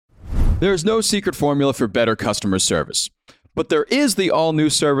There's no secret formula for better customer service, but there is the all-new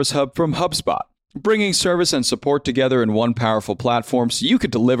Service Hub from HubSpot, bringing service and support together in one powerful platform so you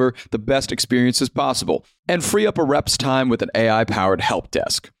can deliver the best experiences possible and free up a rep's time with an AI-powered help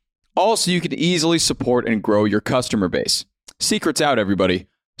desk. All so you can easily support and grow your customer base. Secrets out, everybody.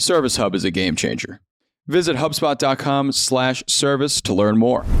 Service Hub is a game changer. Visit HubSpot.com/service to learn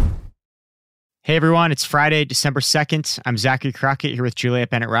more. Hey everyone, it's Friday, December 2nd. I'm Zachary Crockett here with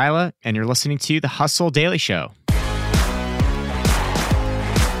Juliet Bennett-Rylah, and you're listening to The Hustle Daily Show.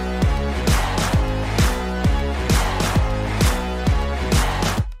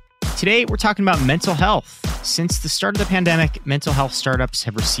 Today, we're talking about mental health. Since the start of the pandemic, mental health startups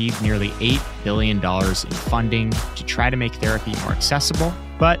have received nearly $8 billion in funding to try to make therapy more accessible.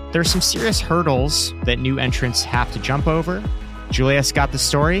 But there's some serious hurdles that new entrants have to jump over. Juliet's got the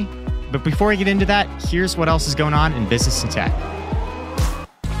story. But before we get into that, here's what else is going on in business and tech.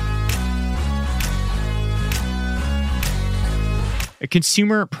 A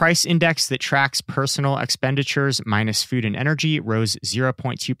consumer price index that tracks personal expenditures minus food and energy rose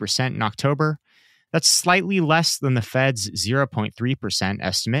 0.2% in October. That's slightly less than the Fed's 0.3%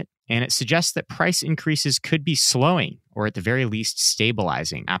 estimate, and it suggests that price increases could be slowing, or at the very least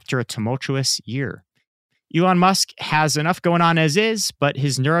stabilizing, after a tumultuous year. Elon Musk has enough going on as is, but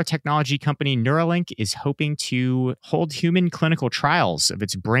his neurotechnology company Neuralink is hoping to hold human clinical trials of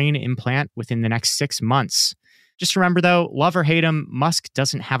its brain implant within the next 6 months. Just remember though, love or hate him, Musk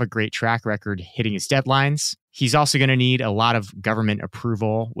doesn't have a great track record hitting his deadlines. He's also going to need a lot of government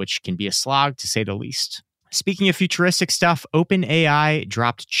approval, which can be a slog to say the least. Speaking of futuristic stuff, OpenAI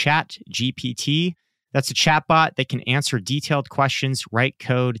dropped ChatGPT. That's a chatbot that can answer detailed questions, write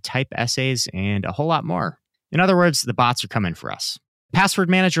code, type essays, and a whole lot more. In other words, the bots are coming for us. Password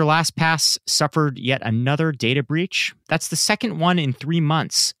manager LastPass suffered yet another data breach. That's the second one in 3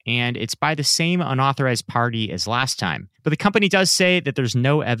 months, and it's by the same unauthorized party as last time. But the company does say that there's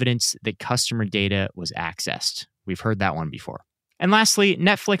no evidence that customer data was accessed. We've heard that one before. And lastly,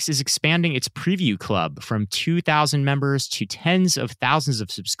 Netflix is expanding its Preview Club from 2,000 members to tens of thousands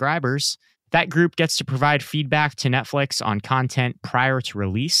of subscribers. That group gets to provide feedback to Netflix on content prior to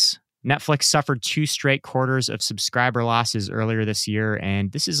release. Netflix suffered 2 straight quarters of subscriber losses earlier this year,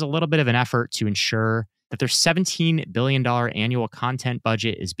 and this is a little bit of an effort to ensure that their $17 billion annual content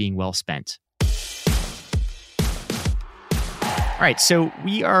budget is being well spent. All right, so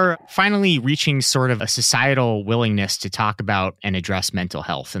we are finally reaching sort of a societal willingness to talk about and address mental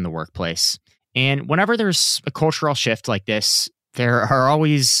health in the workplace. And whenever there's a cultural shift like this, there are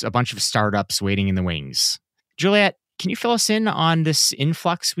always a bunch of startups waiting in the wings. Juliet, can you fill us in on this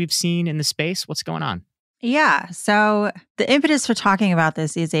influx we've seen in the space? What's going on? Yeah. So the impetus for talking about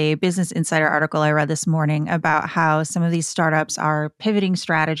this is a Business Insider article I read this morning about how some of these startups are pivoting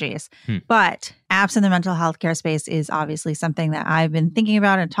strategies. But apps in the mental health care space is obviously something that I've been thinking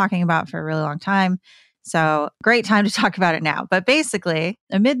about and talking about for a really long time. So great time to talk about it now. But basically,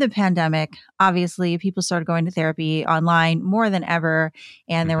 amid the pandemic, obviously, people started going to therapy online more than ever.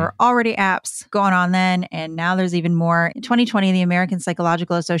 And there were already apps going on then. And now there's even more. In 2020, the American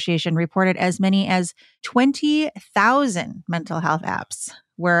Psychological Association reported as many as 20,000 mental health apps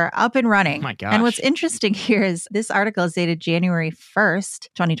were up and running. Oh my gosh. And what's interesting here is this article is dated January 1st,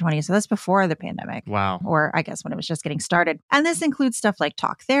 2020. So that's before the pandemic. Wow. Or I guess when it was just getting started. And this includes stuff like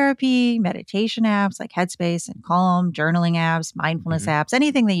talk therapy, meditation apps like Headspace and Calm, journaling apps, mindfulness apps,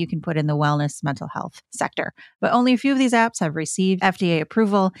 anything that you can put in the wellness mental health sector. But only a few of these apps have received FDA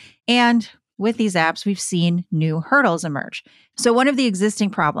approval. And with these apps, we've seen new hurdles emerge. So one of the existing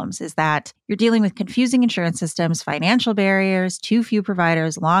problems is that you're dealing with confusing insurance systems, financial barriers, too few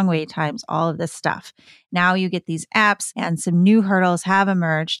providers, long wait times, all of this stuff. Now you get these apps and some new hurdles have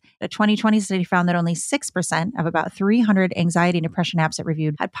emerged. A 2020 study found that only 6% of about 300 anxiety and depression apps it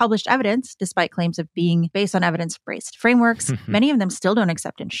reviewed had published evidence, despite claims of being based on evidence-based frameworks. Many of them still don't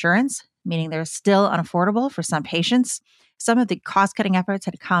accept insurance, meaning they're still unaffordable for some patients. Some of the cost-cutting efforts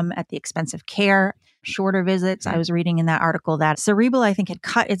had come at the expense of care, shorter visits. I was reading in that article that Cerebral, I think, had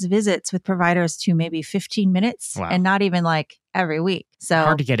cut its visits with providers to maybe 15 minutes and not even like every week. So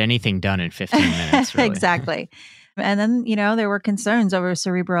hard to get anything done in 15 minutes, really. Exactly. And then, there were concerns over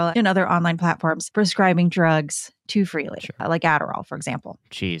Cerebral and other online platforms prescribing drugs too freely, like Adderall, for example.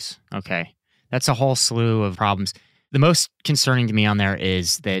 Jeez. Okay. That's a whole slew of problems. The most concerning to me on there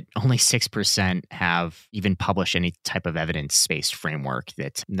is that only 6% have even published any type of evidence-based framework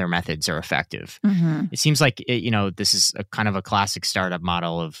that their methods are effective. It seems like, this is a kind of a classic startup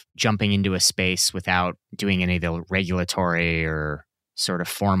model of jumping into a space without doing any of the regulatory or sort of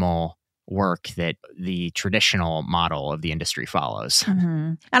formal work that the traditional model of the industry follows.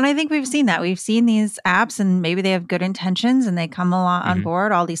 And I think we've seen that. We've seen these apps and maybe they have good intentions and they come along on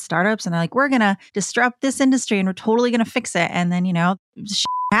board, all these startups, and they're like, we're going to disrupt this industry and we're totally going to fix it. And then, shit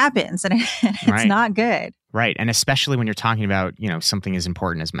happens and it's not good. Right. And especially when you're talking about, something as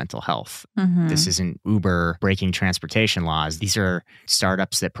important as mental health. This isn't Uber breaking transportation laws. These are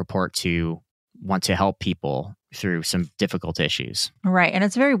startups that purport to want to help people through some difficult issues. Right. And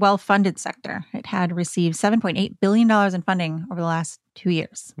it's a very well-funded sector. It had received $7.8 billion in funding over the last 2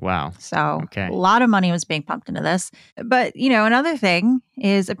 years. Wow. So a lot of money was being pumped into this. But, another thing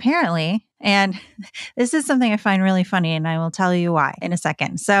is apparently, and this is something I find really funny, and I will tell you why in a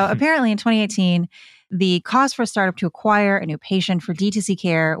second. So apparently in 2018, the cost for a startup to acquire a new patient for DTC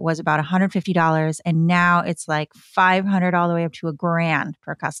care was about $150. And now it's like $500 all the way up to $1,000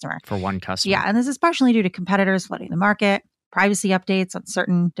 per customer. For one customer. Yeah. And this is partially due to competitors flooding the market, privacy updates on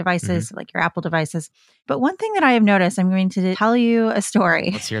certain devices, like your Apple devices. But one thing that I have noticed, I'm going to tell you a story.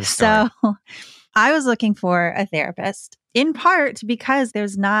 Let's hear the story. So I was looking for a therapist, in part because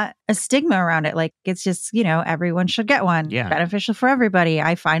there's not a stigma around it. Like it's just, everyone should get one. Yeah. Beneficial for everybody.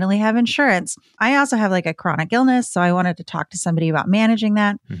 I finally have insurance. I also have like a chronic illness. So I wanted to talk to somebody about managing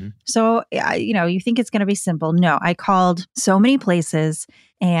that. So, you think it's going to be simple. No, I called so many places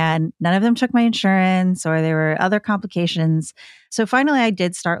and none of them took my insurance or there were other complications. So finally, I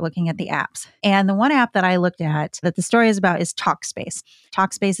did start looking at the apps. And the one app that I looked at that the story is about is Talkspace.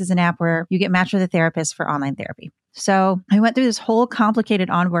 Talkspace is an app where you get matched with a therapist for online therapy. So I went through this whole complicated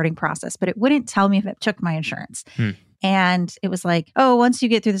onboarding process, but it wouldn't tell me if it took my insurance. And it was like, oh, once you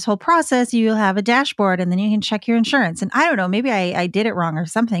get through this whole process, you'll have a dashboard and then you can check your insurance. And I don't know, maybe I did it wrong or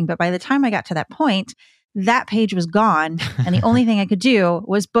something. But by the time I got to that point, that page was gone. And the only thing I could do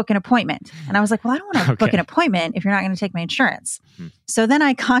was book an appointment. And I was like, well, I don't want to book an appointment if you're not going to take my insurance. So then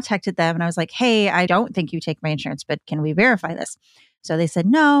I contacted them and I was like, hey, I don't think you take my insurance, but can we verify this? So they said,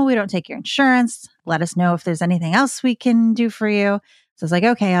 no, we don't take your insurance. Let us know if there's anything else we can do for you. So I was like,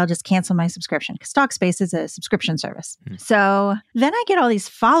 okay, I'll just cancel my subscription because Talkspace is a subscription service. So then I get all these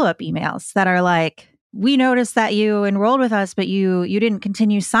follow-up emails that are like, we noticed that you enrolled with us, but you didn't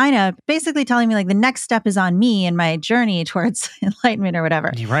continue sign up, basically telling me like the next step is on me in my journey towards enlightenment or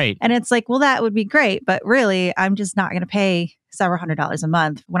whatever. Right. And it's like, well, that would be great, but really, I'm just not going to pay several $100s a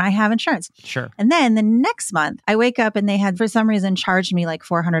month when I have insurance. Sure. And then the next month, I wake up and they had, for some reason, charged me like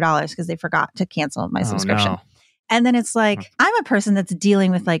 $400 because they forgot to cancel my subscription. No. And then it's like, I'm a person that's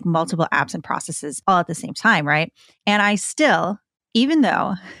dealing with like multiple apps and processes all at the same time, right? And I still, even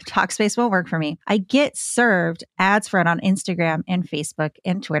though Talkspace won't work for me, I get served ads for it on Instagram and Facebook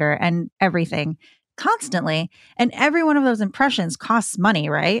and Twitter and everything constantly. And every one of those impressions costs money,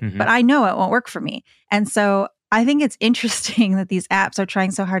 right? But I know it won't work for me. And so I think it's interesting that these apps are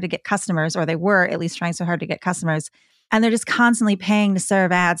trying so hard to get customers, or they were at least trying so hard to get customers. And they're just constantly paying to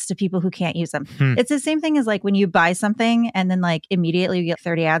serve ads to people who can't use them. It's the same thing as like when you buy something and then like immediately you get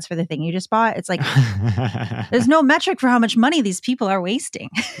 30 ads for the thing you just bought. It's like, there's no metric for how much money these people are wasting.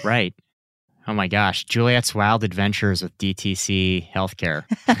 Right. Oh my gosh. Juliet's wild adventures with DTC healthcare.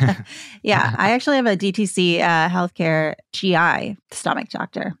 Yeah. I actually have a DTC healthcare GI stomach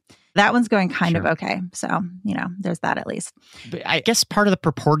doctor. That one's going kind of okay. So, there's that at least. But I guess part of the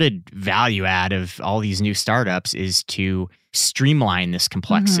purported value add of all these new startups is to streamline this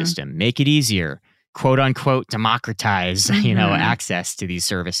complex system, make it easier, quote unquote, democratize, access to these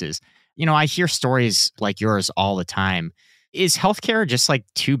services. I hear stories like yours all the time. Is healthcare just like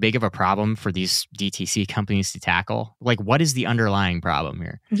too big of a problem for these DTC companies to tackle? Like, what is the underlying problem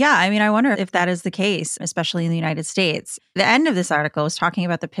here? Yeah, I wonder if that is the case, especially in the United States. The end of this article is talking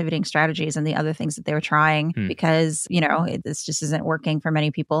about the pivoting strategies and the other things that they were trying because, this just isn't working for many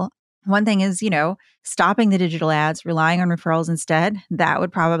people. One thing is, stopping the digital ads, relying on referrals instead. That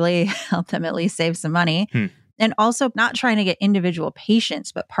would probably help them at least save some money. And also not trying to get individual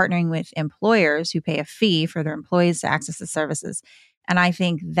patients, but partnering with employers who pay a fee for their employees to access the services. And I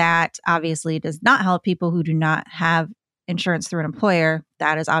think that obviously does not help people who do not have insurance through an employer.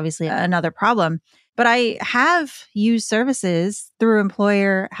 That is obviously another problem. But I have used services through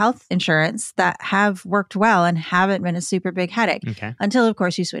employer health insurance that have worked well and haven't been a super big headache. Until, of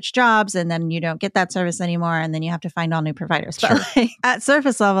course, you switch jobs and then you don't get that service anymore and then you have to find all new providers. But at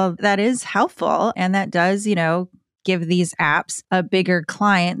surface level, that is helpful. And that does, give these apps a bigger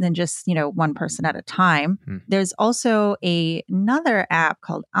client than just, one person at a time. There's also another app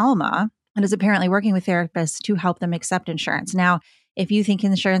called Alma that is apparently working with therapists to help them accept insurance. Now, if you think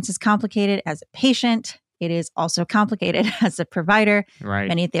insurance is complicated as a patient, it is also complicated as a provider. Right.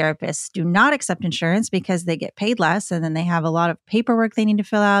 Many therapists do not accept insurance because they get paid less, and then they have a lot of paperwork they need to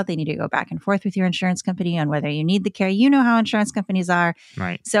fill out. They need to go back and forth with your insurance company on whether you need the care. You know how insurance companies are.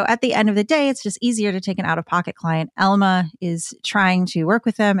 Right. So at the end of the day, it's just easier to take an out-of-pocket client. Elma is trying to work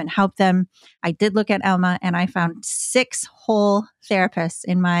with them and help them. I did look at Elma, and I found 6 whole therapists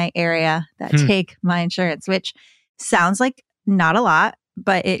in my area that take my insurance, which sounds like not a lot,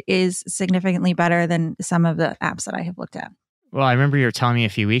 but it is significantly better than some of the apps that I have looked at. Well, I remember you were telling me a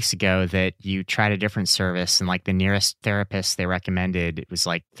few weeks ago that you tried a different service and like the nearest therapist they recommended, it was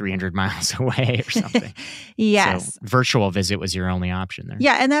like 300 miles away or something. Yes. So virtual visit was your only option there.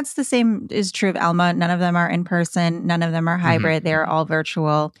 Yeah. And that's the same is true of Elma. None of them are in person. None of them are hybrid. They're all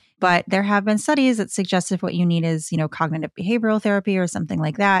virtual. But there have been studies that suggest if what you need is, cognitive behavioral therapy or something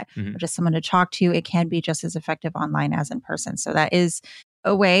like that, or just someone to talk to, it can be just as effective online as in person. So that is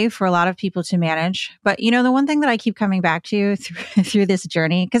a way for a lot of people to manage. But, the one thing that I keep coming back to through this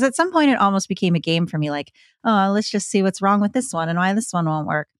journey, because at some point it almost became a game for me, like, oh, let's just see what's wrong with this one and why this one won't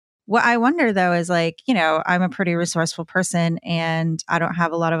work. What I wonder, though, is like, I'm a pretty resourceful person and I don't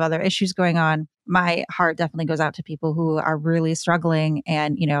have a lot of other issues going on. My heart definitely goes out to people who are really struggling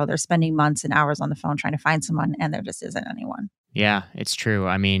and, they're spending months and hours on the phone trying to find someone and there just isn't anyone. Yeah, it's true.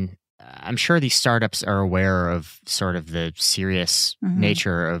 I mean, I'm sure these startups are aware of sort of the serious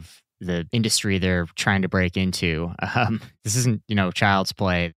nature of the industry they're trying to break into. This isn't, child's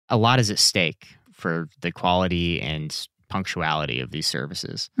play. A lot is at stake for the quality and punctuality of these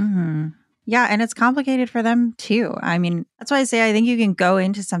services. Yeah, and it's complicated for them too. I mean, that's why I say I think you can go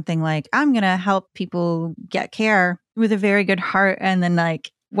into something like, I'm going to help people get care with a very good heart and then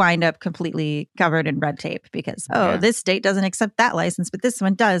like wind up completely covered in red tape because, this state doesn't accept that license, but this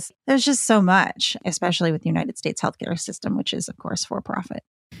one does. There's just so much, especially with the United States healthcare system, which is, of course, for profit.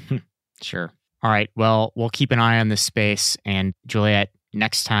 Sure. All right. Well, we'll keep an eye on this space. And Juliet,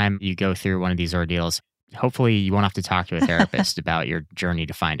 next time you go through one of these ordeals, hopefully you won't have to talk to a therapist about your journey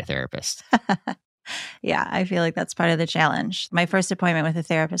to find a therapist. Yeah, I feel like that's part of the challenge. My first appointment with a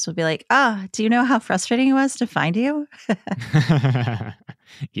therapist will be like, do you know how frustrating it was to find you?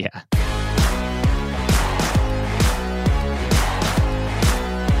 Yeah.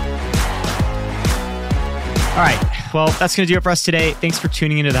 All right. Well, that's going to do it for us today. Thanks for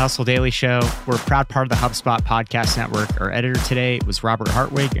tuning into the Hustle Daily Show. We're a proud part of the HubSpot Podcast Network. Our editor today was Robert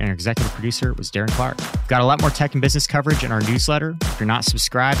Hartwig, and our executive producer was Darren Clark. We've got a lot more tech and business coverage in our newsletter. If you're not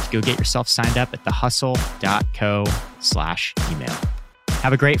subscribed, go get yourself signed up at thehustle.co/email.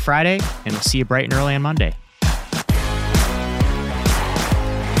 Have a great Friday, and we'll see you bright and early on Monday.